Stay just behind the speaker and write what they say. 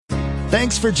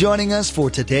Thanks for joining us for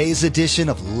today's edition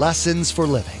of Lessons for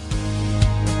Living.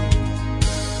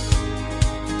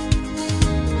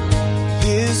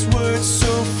 His word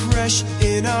so fresh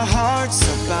in our hearts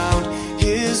abound.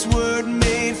 His word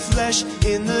made flesh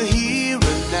in the here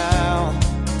and now.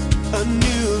 A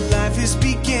new life is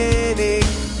beginning.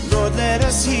 Lord, let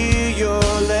us hear your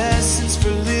lessons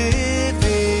for living.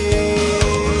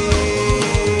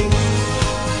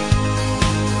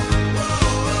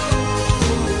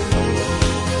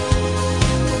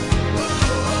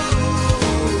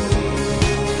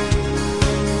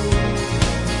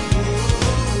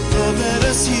 Lord, let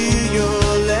us hear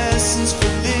your lessons for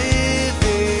living.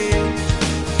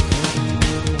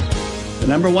 The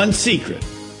number one secret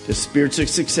to spiritual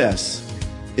success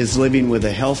is living with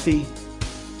a healthy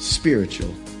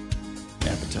spiritual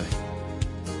appetite.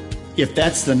 If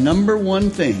that's the number one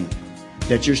thing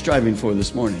that you're striving for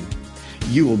this morning,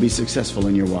 you will be successful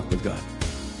in your walk with God.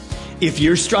 If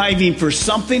you're striving for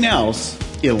something else,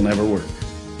 it'll never work.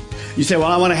 You say,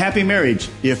 well, I want a happy marriage.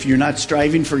 If you're not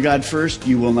striving for God first,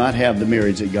 you will not have the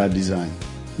marriage that God designed.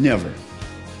 Never.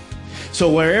 So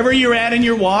wherever you're at in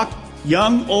your walk,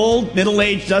 young, old,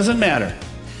 middle-aged, doesn't matter.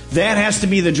 That has to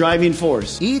be the driving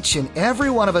force. Each and every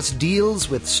one of us deals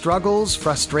with struggles,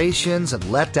 frustrations, and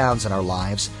letdowns in our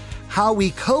lives. How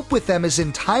we cope with them is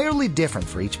entirely different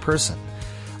for each person.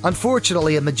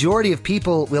 Unfortunately, a majority of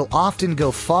people will often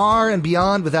go far and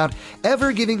beyond without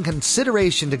ever giving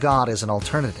consideration to God as an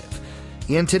alternative.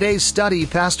 In today's study,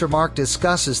 Pastor Mark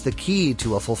discusses the key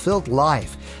to a fulfilled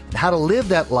life and how to live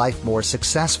that life more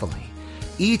successfully.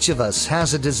 Each of us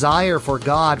has a desire for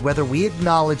God, whether we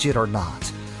acknowledge it or not.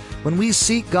 When we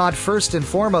seek God first and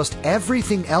foremost,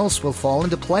 everything else will fall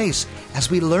into place, as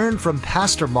we learn from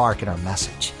Pastor Mark in our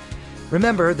message.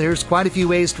 Remember, there's quite a few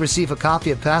ways to receive a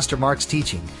copy of Pastor Mark's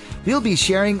teaching. We'll be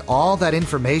sharing all that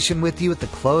information with you at the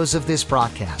close of this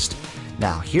broadcast.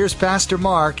 Now, here's Pastor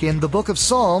Mark in the book of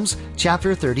Psalms,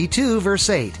 chapter 32, verse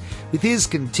 8, with his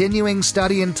continuing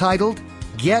study entitled,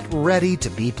 Get Ready to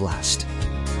be Blessed.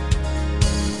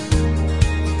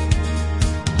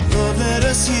 Lord, let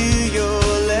us hear your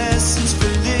lessons for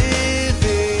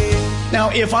living.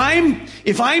 Now, if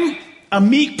I'm a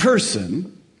meek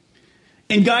person,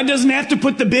 and God doesn't have to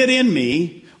put the bit in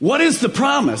me, what is the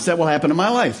promise that will happen in my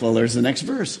life? Well, there's the next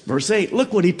verse, verse 8.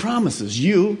 Look what he promises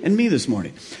you and me this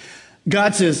morning.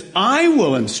 God says, I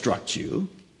will instruct you.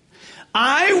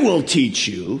 I will teach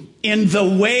you in the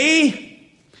way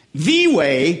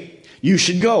you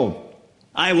should go.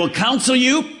 I will counsel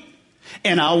you,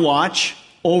 and I'll watch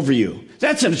over you.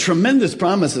 That's a tremendous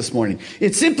promise this morning.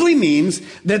 It simply means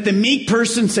that the meek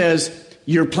person says,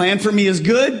 your plan for me is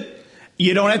good.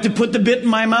 You don't have to put the bit in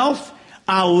my mouth.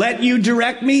 I'll let you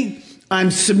direct me.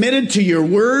 I'm submitted to your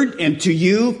word and to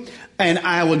you, and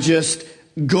I will just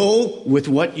go with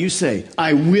what you say.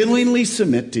 I willingly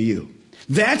submit to you.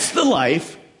 That's the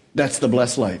life. That's the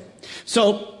blessed life.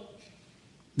 So,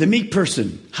 the meek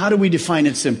person, how do we define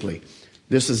it simply?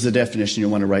 This is the definition you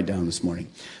want to write down this morning.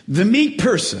 The meek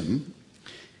person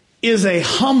is a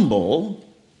humble,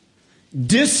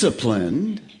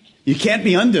 disciplined, you can't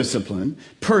be undisciplined,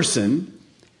 person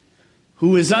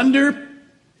who is under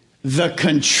the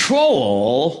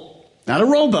control, not a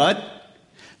robot,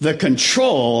 the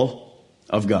control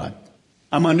of God.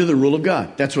 I'm under the rule of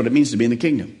God. That's what it means to be in the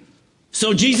kingdom.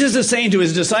 So Jesus is saying to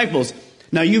his disciples,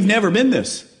 now you've never been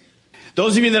this.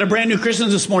 Those of you that are brand new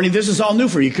Christians this morning, this is all new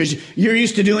for you because you're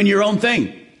used to doing your own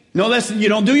thing. No, you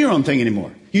don't do your own thing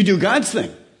anymore. You do God's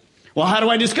thing. Well, how do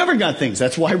I discover God's things?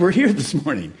 That's why we're here this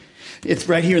morning. It's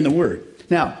right here in the Word.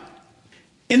 Now,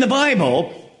 in the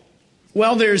Bible,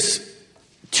 well, there's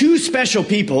two special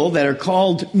people that are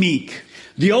called meek.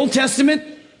 The Old Testament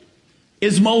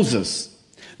is Moses.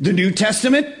 The New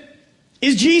Testament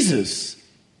is Jesus.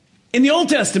 In the Old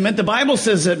Testament, the Bible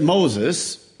says that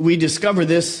Moses, we discover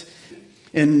this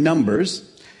in Numbers.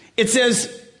 It says,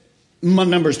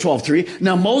 Numbers 12:3,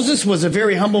 now Moses was a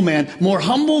very humble man, more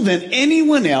humble than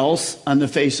anyone else on the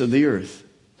face of the earth.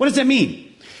 What does that mean?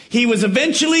 He was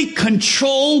eventually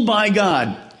controlled by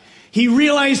God. He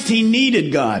realized he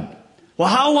needed God. Well,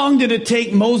 how long did it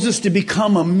take Moses to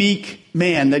become a meek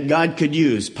man that God could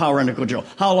use, power under control?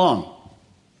 How long?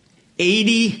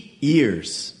 80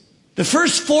 years. The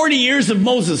first 40 years of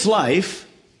Moses' life,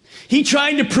 he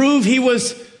tried to prove he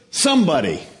was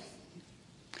somebody.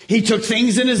 He took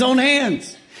things in his own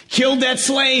hands, killed that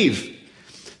slave.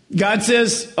 God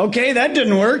says, okay, that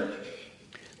didn't work.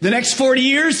 The next 40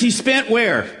 years he spent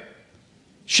where?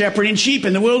 Shepherding sheep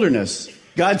in the wilderness.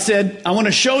 God said, I want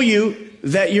to show you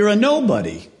that you're a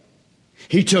nobody.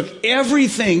 He took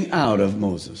everything out of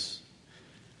Moses.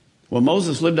 Well,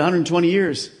 Moses lived 120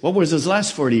 years. What was his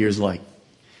last 40 years like?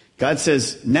 God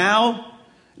says, now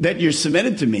that you're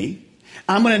submitted to me,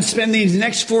 I'm going to spend these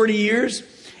next 40 years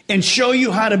and show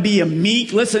you how to be a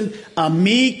meek,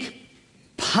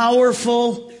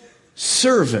 powerful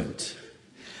servant.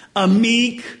 A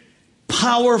meek,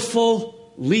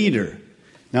 powerful leader.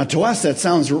 Now, to us, that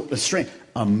sounds strange.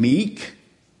 A meek?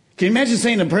 Can you imagine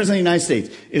saying the President of the United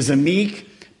States is a meek,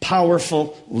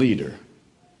 powerful leader?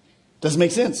 Doesn't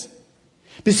make sense.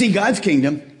 But see, God's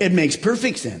kingdom, it makes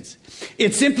perfect sense.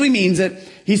 It simply means that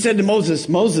he said to Moses,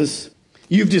 Moses,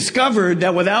 you've discovered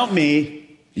that without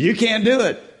me, you can't do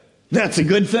it. That's a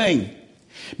good thing.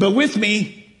 But with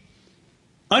me,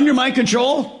 under my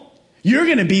control, you're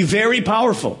going to be very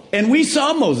powerful. And we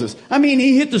saw Moses. I mean,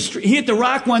 he hit the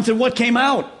rock once, and what came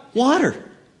out? Water.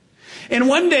 And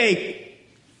one day,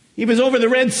 he was over the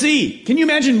Red Sea. Can you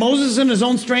imagine Moses in his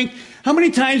own strength? How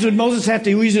many times would Moses have to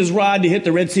use his rod to hit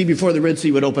the Red Sea before the Red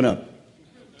Sea would open up?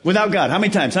 Without God, how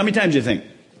many times? How many times do you think?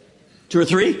 2 or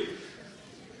 3?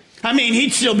 I mean,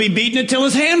 he'd still be beating it till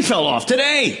his hand fell off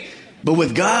today. But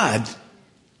with God,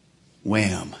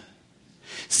 wham.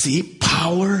 See,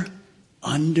 power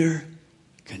under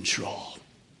control.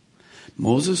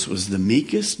 Moses was the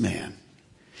meekest man.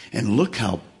 And look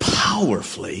how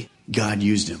powerfully God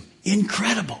used him.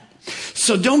 Incredible.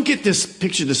 So don't get this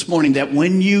picture this morning that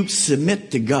when you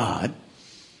submit to God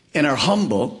and are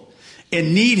humble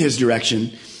and need his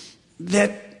direction,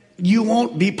 that you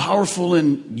won't be powerful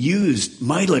and used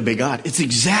mightily by God. It's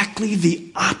exactly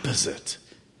the opposite.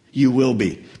 You will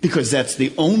be, because that's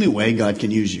the only way God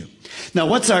can use you. Now,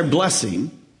 what's our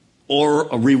blessing or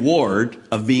a reward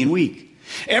of being weak?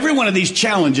 Every one of these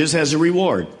challenges has a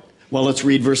reward. Well, let's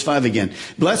read verse 5 again.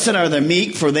 Blessed are the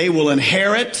meek, for they will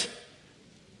inherit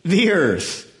the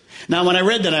earth. Now, when I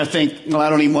read that, I think, well, I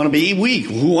don't even want to be weak.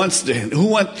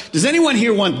 Does anyone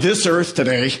here want this earth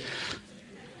today?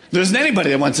 There isn't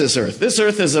anybody that wants this earth. This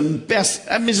earth is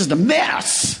it's just a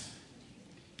mess.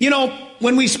 You know,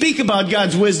 when we speak about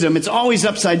God's wisdom, it's always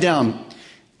upside down.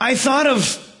 I thought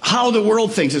of how the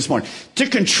world thinks this morning. To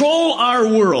control our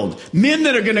world, men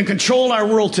that are going to control our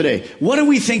world today, what do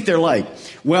we think they're like?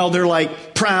 Well, they're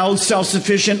like proud,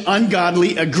 self-sufficient,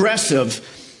 ungodly, aggressive.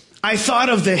 I thought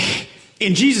of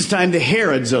in Jesus' time, the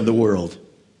Herods of the world.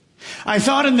 I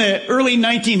thought in the early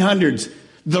 1900s,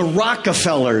 the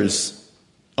Rockefellers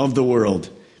of the world.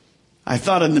 I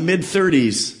thought in the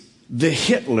mid-30s, the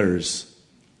Hitlers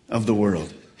of the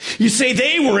world. You say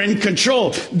they were in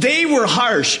control. They were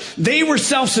harsh. They were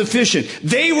self-sufficient.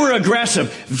 They were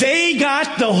aggressive. They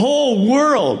got the whole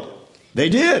world. They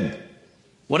did.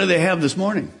 What do they have this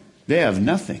morning? They have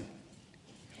nothing.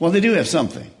 Well, they do have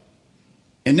something.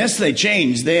 Unless they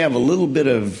change, they have a little bit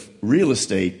of real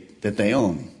estate that they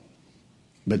own.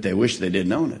 But they wish they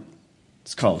didn't own it.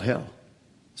 It's called hell.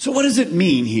 So what does it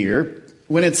mean here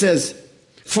when it says,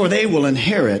 for they will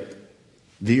inherit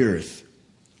the earth?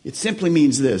 It simply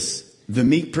means this. The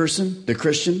meek person, the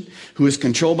Christian, who is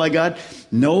controlled by God,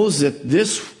 knows that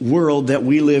this world that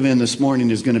we live in this morning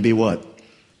is going to be what?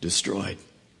 Destroyed.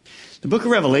 The book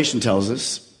of Revelation tells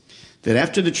us that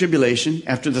after the tribulation,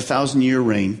 after the 1,000-year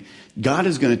reign, God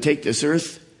is going to take this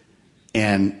earth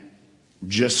and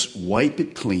just wipe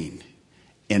it clean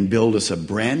and build us a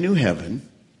brand new heaven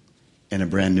and a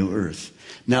brand new earth.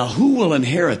 Now, who will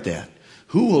inherit that?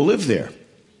 Who will live there?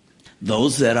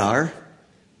 Those that are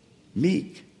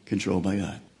meek, controlled by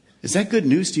God. Is that good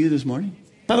news to you this morning?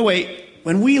 By the way,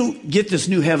 when we get this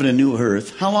new heaven and new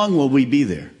earth, how long will we be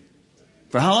there?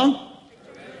 For how long?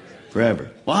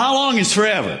 Forever. Well, how long is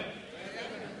forever?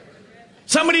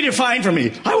 Somebody define for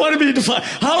me. I want to be defined.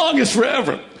 How long is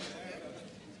forever?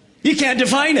 You can't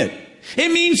define it.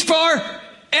 It means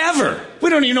forever. We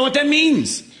don't even know what that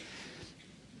means.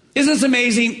 Isn't this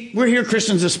amazing? We're here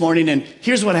Christians this morning, and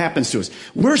here's what happens to us.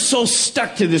 We're so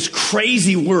stuck to this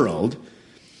crazy world.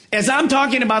 As I'm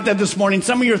talking about that this morning,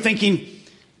 some of you are thinking,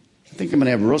 I think I'm going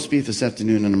to have roast beef this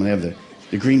afternoon, and I'm going to have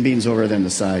the green beans over there on the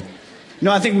side.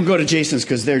 No, I think we'll go to Jason's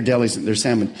because their delis, their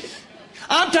salmon.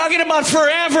 I'm talking about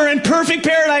forever and perfect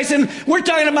paradise, and we're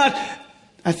talking about,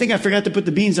 I think I forgot to put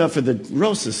the beans out for the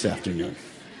roast this afternoon.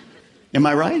 Am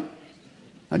I right?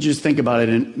 I just think about it,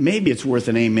 and maybe it's worth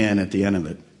an amen at the end of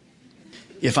it.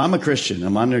 If I'm a Christian,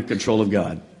 I'm under control of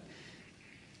God,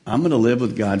 I'm going to live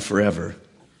with God forever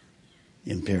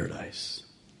in paradise.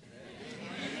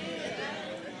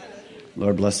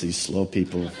 Lord bless these slow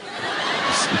people.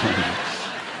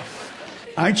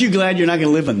 Aren't you glad you're not going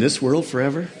to live in this world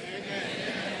forever?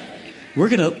 We're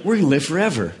going to live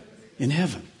forever in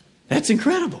heaven. That's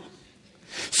incredible.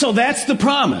 So that's the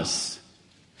promise.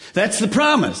 That's the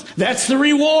promise. That's the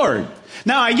reward.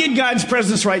 Now, I get God's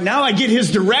presence right now. I get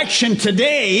His direction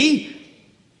today.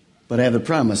 But I have the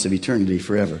promise of eternity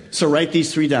forever. So write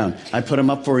these 3 down. I put them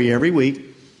up for you every week.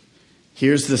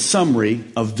 Here's the summary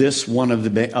of this one of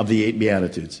the 8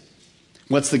 Beatitudes.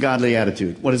 What's the godly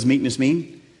attitude? What does meekness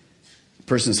mean? A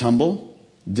person's humble,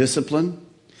 disciplined,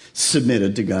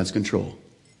 submitted to God's control.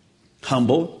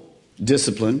 Humble,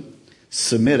 disciplined,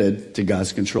 submitted to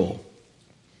God's control.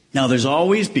 Now, there's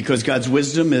always, because God's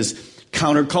wisdom is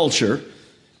counterculture,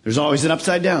 there's always an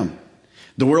upside down.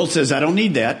 The world says, I don't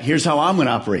need that. Here's how I'm going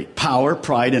to operate. Power,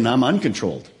 pride, and I'm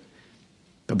uncontrolled.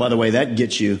 But by the way, that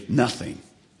gets you nothing.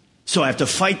 So I have to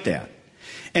fight that.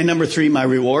 And number 3, my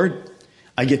reward,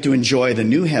 I get to enjoy the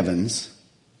new heavens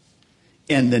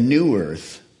and the new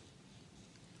earth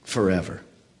forever.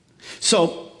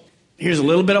 So here's a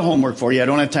little bit of homework for you. I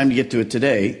don't have time to get to it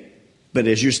today. But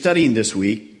as you're studying this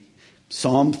week,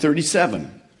 Psalm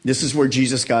 37, this is where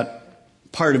Jesus got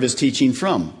part of his teaching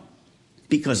from.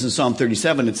 Because in Psalm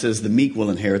 37 it says the meek will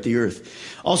inherit the earth.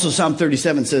 Also Psalm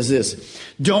 37 says this,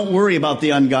 don't worry about the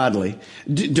ungodly.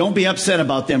 Don't be upset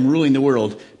about them ruling the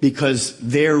world because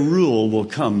their rule will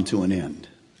come to an end.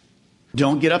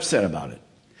 Don't get upset about it.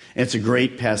 It's a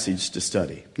great passage to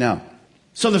study. Now,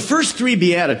 so the first 3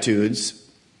 Beatitudes,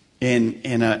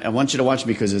 and I want you to watch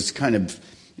because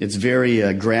it's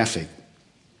very graphic.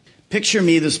 Picture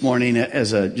me this morning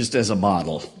just as a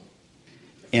bottle.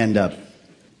 And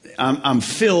I'm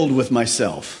filled with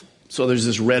myself. So there's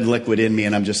this red liquid in me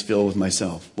and I'm just filled with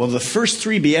myself. Well, the first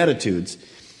 3 Beatitudes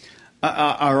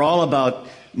are all about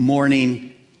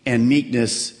mourning and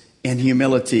meekness and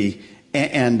humility.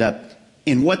 And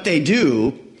what they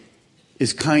do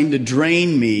is kind of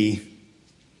drain me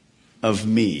of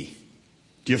me.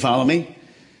 Do you follow me?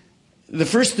 The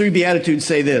first 3 Beatitudes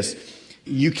say this.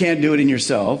 You can't do it in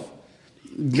yourself.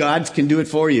 God can do it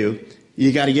for you.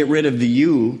 You got to get rid of the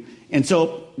you. And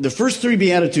so the first 3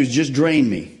 Beatitudes just drain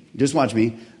me. Just watch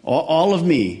me. All of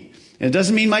me. And it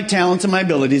doesn't mean my talents and my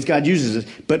abilities. God uses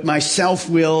it. But my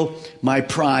self-will, my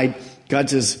pride. God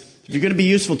says, if you're going to be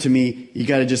useful to me, you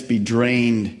got to just be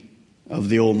drained of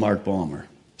the old Mark Balmer.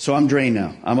 So I'm drained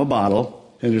now. I'm a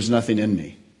bottle and there's nothing in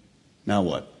me. Now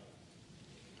what?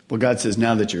 Well, God says,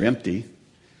 now that you're empty,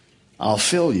 I'll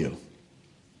fill you.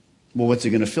 Well, what's he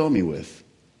going to fill me with?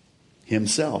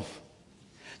 Himself.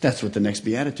 That's what the next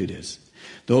beatitude is.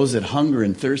 Those that hunger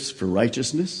and thirst for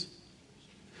righteousness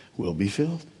will be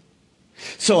filled.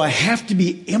 So I have to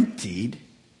be emptied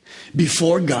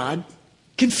before God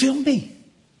can fill me.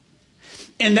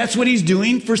 And that's what he's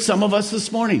doing for some of us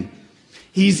this morning.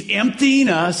 He's emptying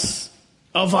us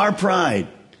of our pride.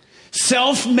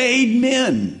 Self-made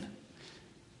men.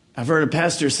 I've heard a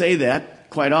pastor say that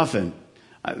quite often.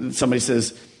 Somebody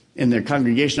says in their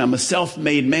congregation, I'm a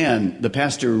self-made man. The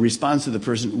pastor responds to the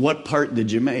person, what part did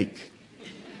you make?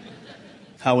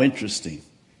 How interesting.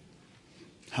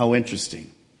 How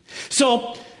interesting.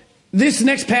 So this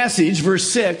next passage, verse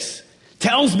 6,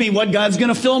 tells me what God's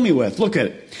going to fill me with. Look at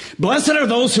it. Blessed are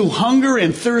those who hunger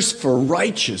and thirst for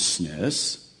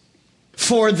righteousness,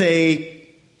 for they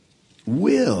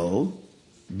will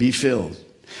be filled.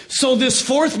 So this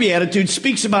 4th beatitude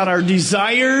speaks about our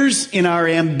desires and our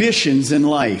ambitions in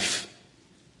life.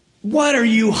 What are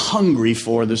you hungry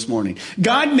for this morning?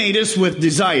 God made us with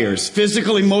desires,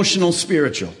 physical, emotional,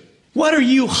 spiritual. What are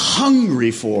you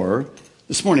hungry for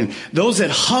this morning? Those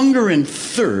that hunger and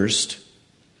thirst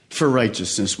for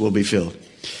righteousness will be filled.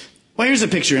 Well, here's a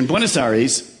picture. In Buenos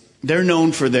Aires, they're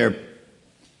known for their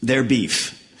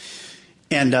beef.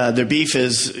 And their beef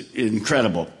is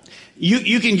incredible.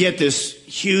 You can get this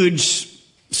huge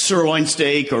sirloin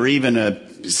steak or even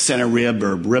a center rib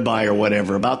or ribeye or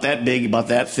whatever, about that big, about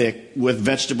that thick, with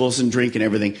vegetables and drink and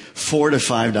everything, $4 to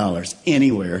 $5,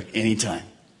 anywhere, anytime.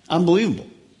 Unbelievable.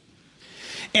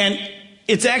 And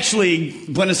it's actually,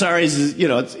 Buenos Aires is,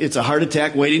 it's a heart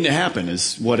attack waiting to happen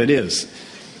is what it is.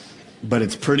 But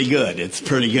it's pretty good. It's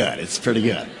pretty good. It's pretty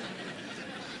good.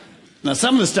 Now,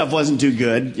 some of the stuff wasn't too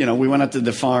good. We went up to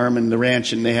the farm and the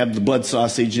ranch and they have the blood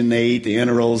sausage and they eat the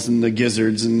entrails and the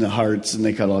gizzards and the hearts and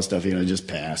they cut all that stuff. Just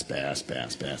pass.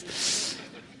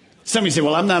 Somebody say,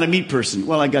 well, I'm not a meat person.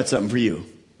 Well, I got something for you.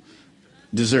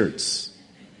 Desserts.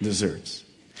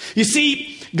 You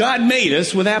see, God made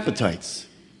us with appetites.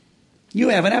 You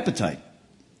have an appetite.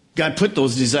 God put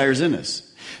those desires in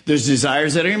us. There's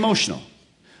desires that are emotional.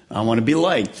 I want to be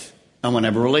liked. I want to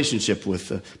have a relationship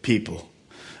with people.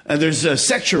 There's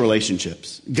sexual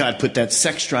relationships. God put that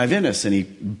sex drive in us and he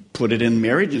put it in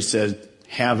marriage and said,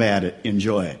 have at it,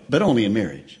 enjoy it, but only in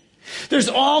marriage. There's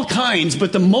all kinds,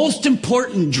 but the most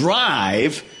important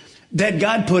drive that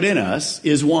God put in us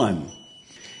is one.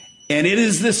 And it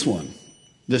is this one,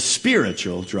 the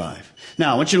spiritual drive.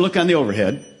 Now, I want you to look on the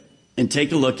overhead and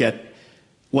take a look at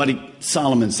what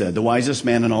Solomon said, the wisest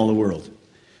man in all the world.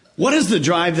 What is the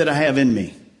drive that I have in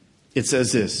me? It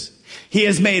says this: He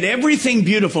has made everything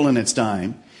beautiful in its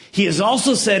time. He has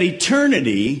also set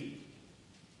eternity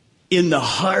in the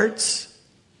hearts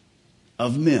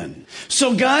of men.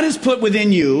 So God has put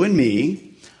within you and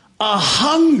me a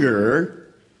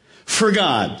hunger for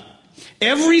God.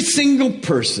 Every single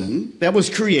person that was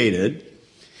created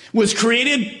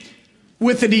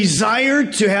with a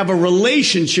desire to have a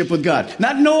relationship with God.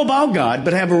 Not know about God,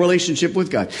 but have a relationship with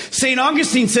God. St.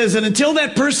 Augustine says that until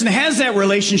that person has that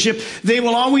relationship, they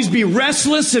will always be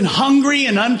restless and hungry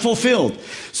and unfulfilled.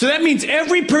 So that means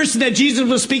every person that Jesus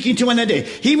was speaking to on that day,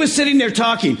 he was sitting there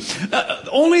talking.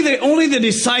 Only the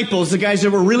disciples, the guys that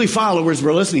were really followers,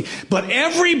 were listening. But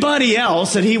everybody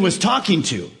else that he was talking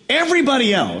to,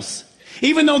 everybody else,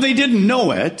 even though they didn't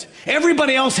know it,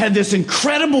 everybody else had this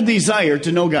incredible desire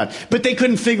to know God. But they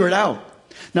couldn't figure it out.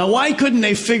 Now, why couldn't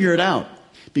they figure it out?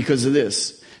 Because of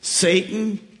this.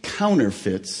 Satan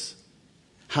counterfeits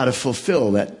how to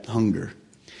fulfill that hunger.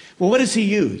 Well, what does he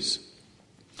use?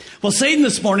 Well, Satan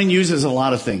this morning uses a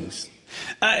lot of things.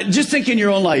 Just think in your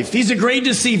own life. He's a great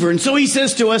deceiver. And so he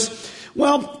says to us,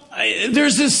 well,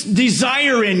 there's this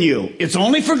desire in you. It's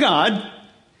only for God.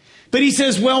 But he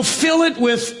says, well, fill it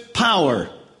with power,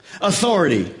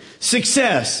 authority,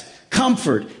 success,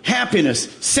 comfort,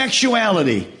 happiness,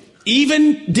 sexuality,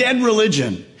 even dead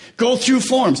religion. Go through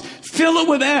forms. Fill it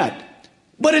with that.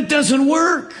 But it doesn't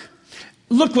work.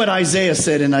 Look what Isaiah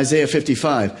said in Isaiah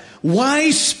 55.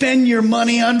 Why spend your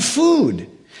money on food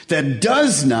that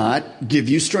does not give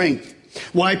you strength?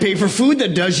 Why pay for food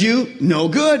that does you no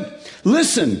good?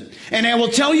 Listen, and I will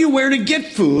tell you where to get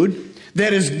food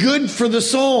that is good for the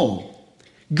soul,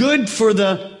 good for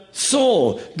the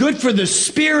soul, good for the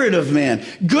spirit of man,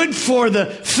 good for the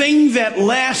thing that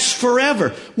lasts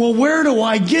forever. Well, where do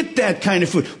I get that kind of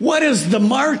food? What is the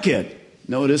market?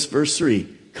 Notice verse 3.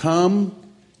 Come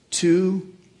to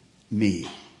me.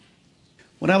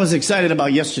 What I was excited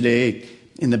about yesterday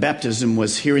in the baptism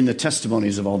was hearing the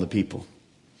testimonies of all the people.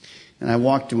 And I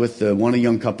walked with one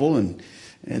young couple and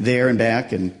there and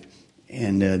back, and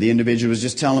the individual was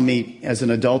just telling me, as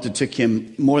an adult, it took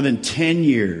him more than 10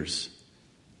 years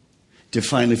to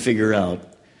finally figure out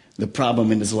the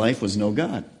problem in his life was no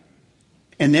God.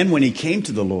 And then when he came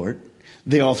to the Lord,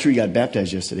 they all three got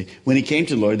baptized yesterday. When he came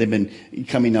to the Lord, they've been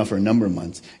coming now for a number of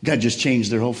months. God just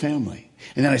changed their whole family.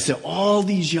 And then I said, all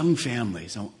these young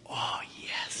families, oh,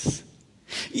 yes.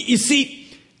 You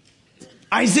see,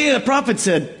 Isaiah the prophet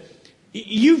said,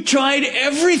 you've tried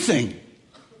everything.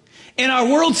 And our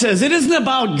world says it isn't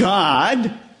about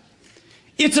God.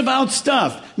 It's about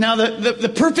stuff. Now,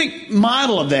 the perfect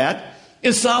model of that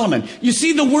is Solomon. You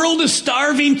see, the world is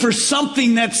starving for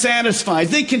something that satisfies.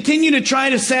 They continue to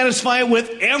try to satisfy it with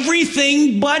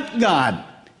everything but God.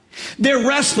 They're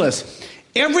restless.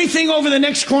 Everything over the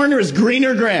next corner is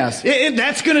greener grass.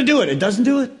 That's going to do it. It doesn't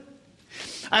do it.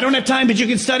 I don't have time, but you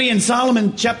can study in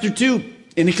Solomon chapter 2.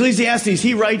 In Ecclesiastes,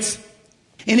 he writes,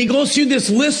 and he goes through this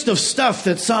list of stuff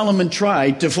that Solomon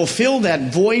tried to fulfill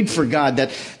that void for God,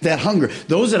 that hunger.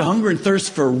 Those that hunger and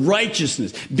thirst for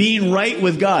righteousness, being right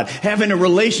with God, having a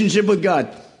relationship with God.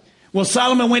 Well,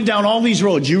 Solomon went down all these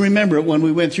roads. You remember it when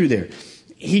we went through there.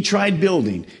 He tried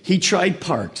building. He tried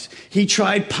parks. He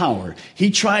tried power. He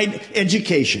tried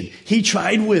education. He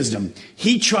tried wisdom.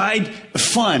 He tried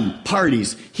fun,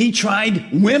 parties. He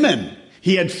tried women.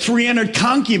 He had 300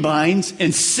 concubines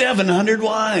and 700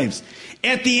 wives.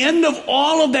 At the end of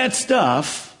all of that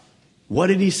stuff, what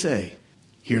did he say?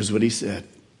 Here's what he said.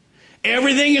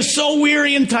 Everything is so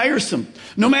weary and tiresome.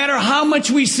 No matter how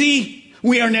much we see,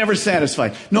 we are never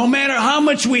satisfied. No matter how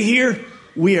much we hear,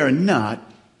 we are not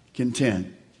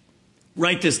content.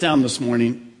 Write this down this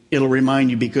morning. It'll remind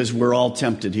you, because we're all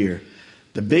tempted here.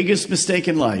 The biggest mistake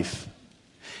in life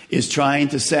is trying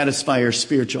to satisfy our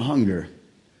spiritual hunger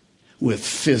with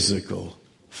physical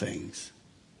things.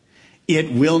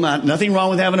 It will not. Nothing wrong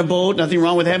with having a boat. Nothing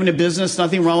wrong with having a business.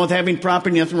 Nothing wrong with having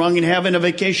property. Nothing wrong with having a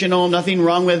vacation home. Nothing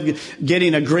wrong with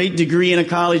getting a great degree in a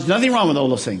college. Nothing wrong with all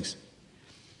those things.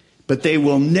 But they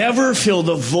will never fill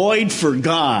the void for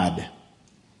God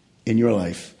in your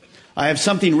life. I have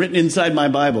something written inside my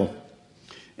Bible.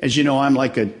 As you know, I'm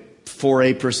like a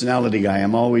 4A personality guy.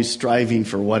 I'm always striving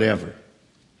for whatever.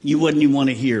 You wouldn't even want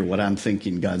to hear what I'm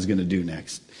thinking God's going to do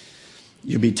next.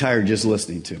 You'll be tired just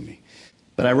listening to me.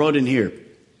 But I wrote in here,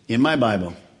 in my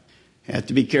Bible, I have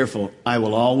to be careful. I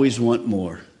will always want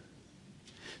more.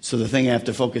 So the thing I have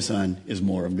to focus on is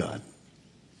more of God.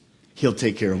 He'll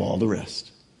take care of all the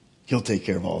rest. He'll take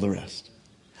care of all the rest.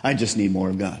 I just need more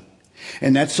of God.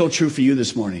 And that's so true for you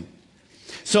this morning.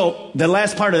 So the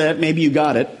last part of that, maybe you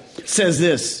got it, says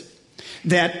this,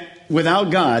 that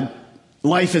without God,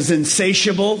 life is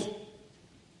insatiable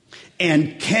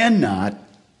and cannot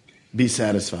be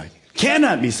satisfied.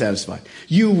 Cannot be satisfied.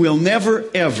 You will never,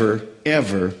 ever,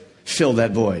 ever fill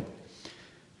that void.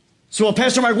 So, well,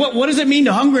 Pastor Mark, what does it mean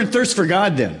to hunger and thirst for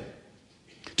God then?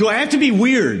 Do I have to be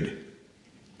weird?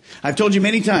 I've told you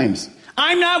many times,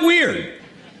 I'm not weird.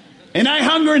 And I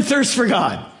hunger and thirst for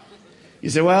God. You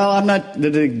say, well, I'm not,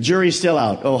 the jury's still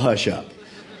out. Oh, hush up.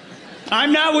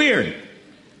 I'm not weird.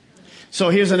 So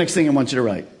here's the next thing I want you to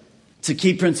write. It's a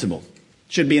key principle.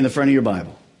 It should be in the front of your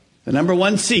Bible. The number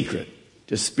one secret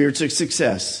to spiritual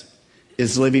success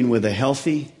is living with a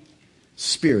healthy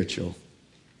spiritual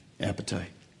appetite.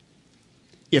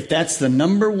 If that's the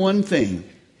number one thing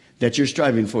that you're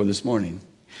striving for this morning,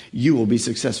 you will be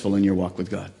successful in your walk with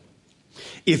God.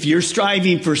 If you're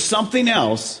striving for something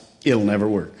else, it'll never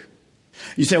work.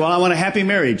 You say, well, I want a happy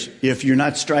marriage. If you're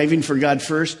not striving for God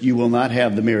first, you will not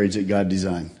have the marriage that God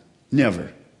designed.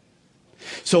 Never.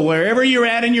 So wherever you're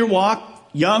at in your walk,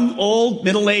 young, old,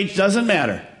 middle-aged, doesn't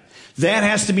matter. That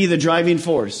has to be the driving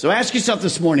force. So ask yourself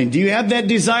this morning, do you have that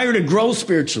desire to grow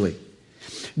spiritually?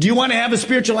 Do you want to have a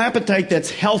spiritual appetite that's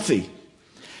healthy?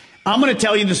 I'm going to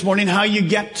tell you this morning how you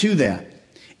get to that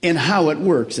and how it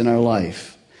works in our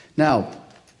life. Now,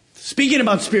 speaking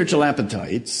about spiritual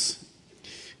appetites,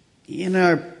 in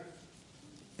our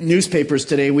newspapers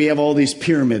today, we have all these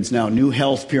pyramids now, new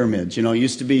health pyramids. You know, it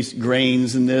used to be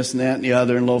grains and this and that and the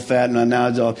other and low fat, and now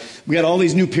it's all, we got all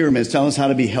these new pyramids telling us how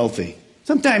to be healthy.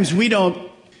 Sometimes we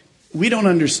don't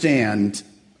understand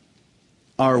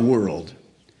our world.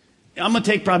 I'm going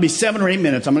to take probably 7 or 8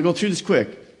 minutes. I'm going to go through this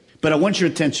quick, but I want your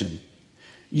attention.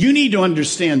 You need to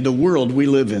understand the world we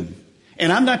live in.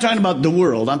 And I'm not talking about the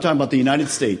world. I'm talking about the United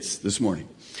States this morning.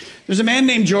 There's a man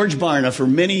named George Barna for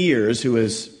many years who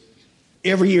is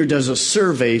every year does a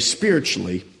survey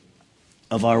spiritually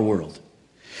of our world.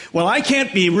 Well, I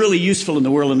can't be really useful in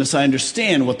the world unless I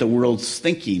understand what the world's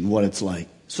thinking, what it's like.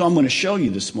 So I'm going to show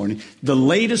you this morning the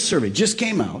latest survey just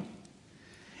came out,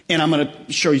 and I'm going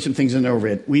to show you some things in there over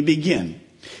it. We begin.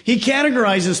 He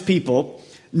categorizes people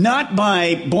not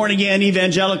by born-again,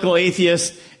 evangelical,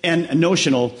 atheists, and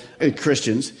notional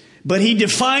Christians, but he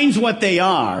defines what they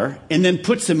are and then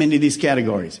puts them into these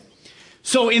categories.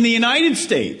 So in the United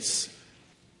States,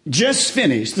 just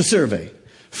finished the survey,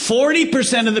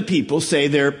 40% of the people say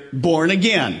they're born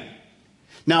again.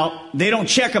 Now, they don't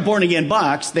check a born again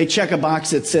box. They check a box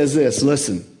that says this,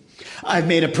 listen, I've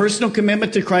made a personal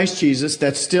commitment to Christ Jesus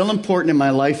that's still important in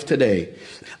my life today.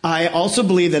 I also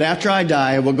believe that after I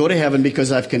die, I will go to heaven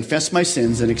because I've confessed my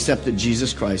sins and accepted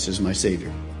Jesus Christ as my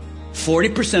Savior.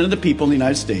 40% of the people in the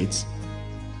United States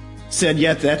said,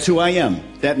 yeah, that's who I am.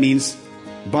 That means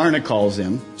Barna calls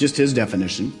him, just his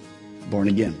definition, born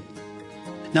again.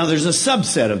 Now, there's a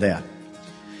subset of that.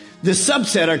 The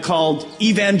subset are called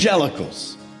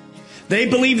evangelicals. They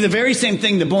believe the very same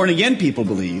thing the born again people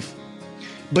believe,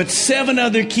 but 7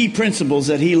 other key principles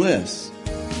that he lists.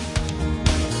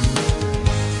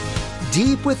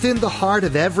 Deep within the heart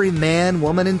of every man,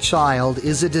 woman, and child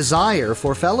is a desire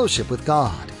for fellowship with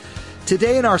God.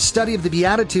 Today in our study of the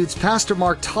Beatitudes, Pastor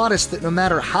Mark taught us that no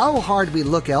matter how hard we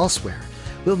look elsewhere,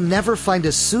 we'll never find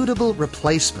a suitable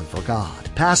replacement for God.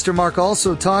 Pastor Mark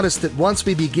also taught us that once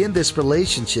we begin this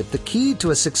relationship, the key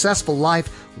to a successful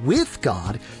life with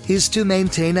God is to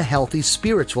maintain a healthy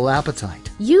spiritual appetite.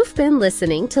 You've been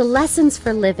listening to Lessons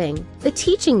for Living, the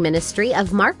teaching ministry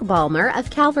of Mark Balmer of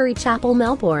Calvary Chapel,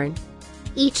 Melbourne.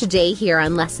 Each day here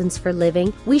on Lessons for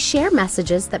Living, we share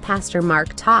messages that Pastor Mark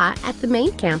taught at the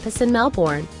main campus in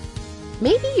Melbourne.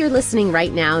 Maybe you're listening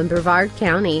right now in Brevard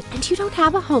County and you don't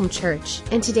have a home church,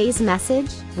 and today's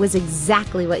message was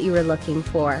exactly what you were looking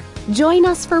for. Join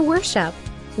us for worship.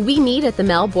 We meet at the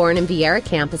Melbourne and Viera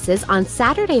campuses on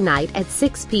Saturday night at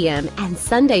 6 p.m. and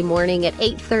Sunday morning at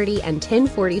 8:30 and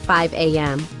 10:45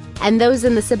 a.m. And those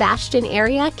in the Sebastian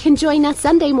area can join us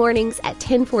Sunday mornings at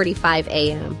 10:45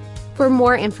 a.m. For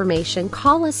more information,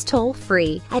 call us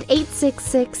toll-free at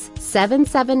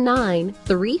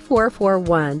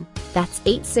 866-779-3441. That's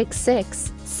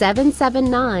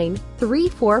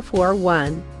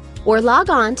 866-779-3441. Or log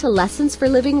on to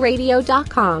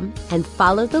lessonsforlivingradio.com and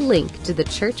follow the link to the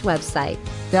church website.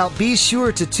 Now, be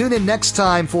sure to tune in next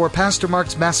time for Pastor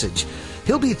Mark's message.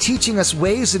 He'll be teaching us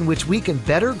ways in which we can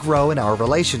better grow in our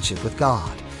relationship with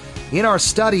God. In our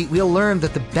study, we'll learn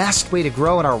that the best way to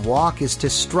grow in our walk is to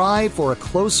strive for a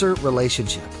closer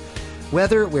relationship.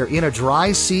 Whether we're in a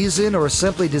dry season or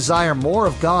simply desire more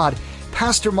of God,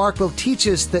 Pastor Mark will teach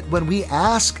us that when we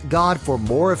ask God for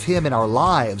more of Him in our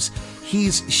lives,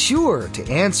 He's sure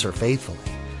to answer faithfully.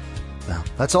 Well,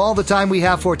 that's all the time we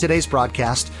have for today's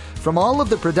broadcast. From all of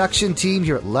the production team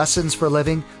here at Lessons for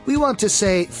Living, we want to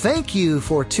say thank you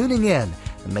for tuning in,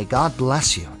 and may God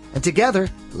bless you. And together,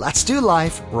 let's do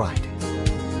life right.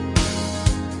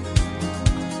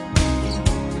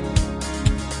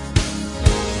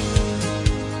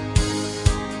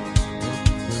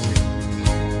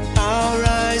 Our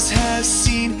eyes have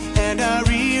seen and our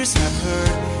ears have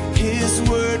heard His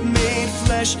word made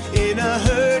flesh in a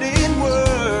herd.